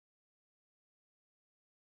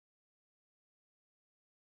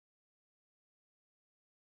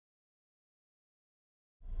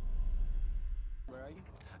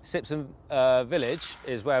Sipson village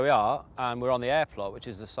is where we are, and we're on the Airplot, which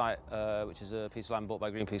is the site, which is a piece of land bought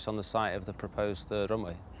by Greenpeace on the site of the proposed third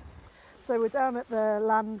runway. So we're down at the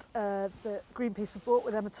land that Greenpeace have bought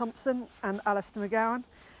with Emma Thompson and Alistair McGowan.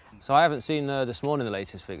 So I haven't seen this morning the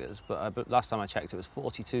latest figures, but last time I checked it was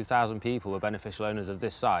 42,000 people were beneficial owners of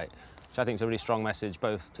this site, which I think is a really strong message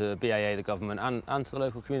both to BAA, the government, and to the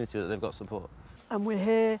local community that they've got support. And we're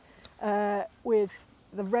here with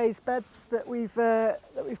the raised beds that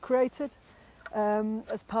we've created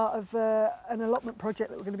as part of an allotment project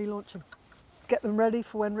that we're going to be launching. Get them ready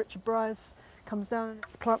for when Richard Briers comes down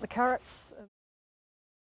to plant the carrots.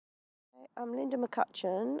 I'm Linda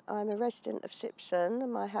McCutcheon. I'm a resident of Sipson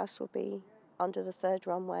and my house will be under the third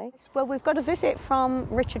runway. Well, we've got a visit from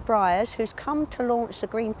Richard Briers, who's come to launch the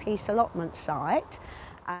Greenpeace allotment site.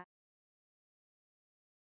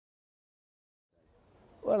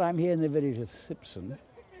 Well, I'm here in the village of Sipson,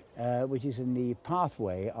 which is in the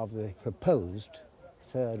pathway of the proposed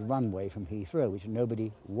third runway from Heathrow, which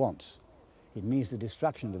nobody wants. It means the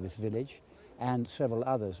destruction of this village and several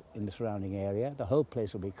others in the surrounding area. The whole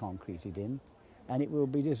place will be concreted in, and it will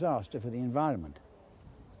be disaster for the environment.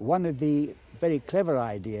 One of the very clever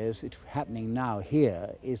ideas that's happening now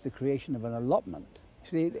here is the creation of an allotment.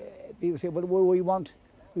 See, people say, well, we want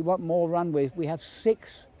more runways. We have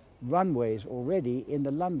 6 runways already in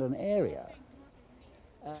the London area.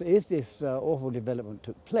 So if this awful development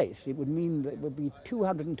took place, it would mean that it would be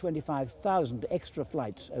 225,000 extra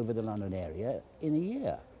flights over the London area in a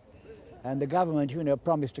year. And the government,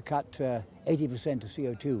 promised to cut 80% of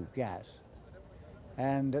CO2 gas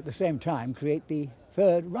and at the same time create the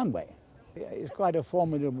third runway. It's quite a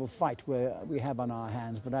formidable fight we have on our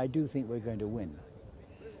hands, but I do think we're going to win.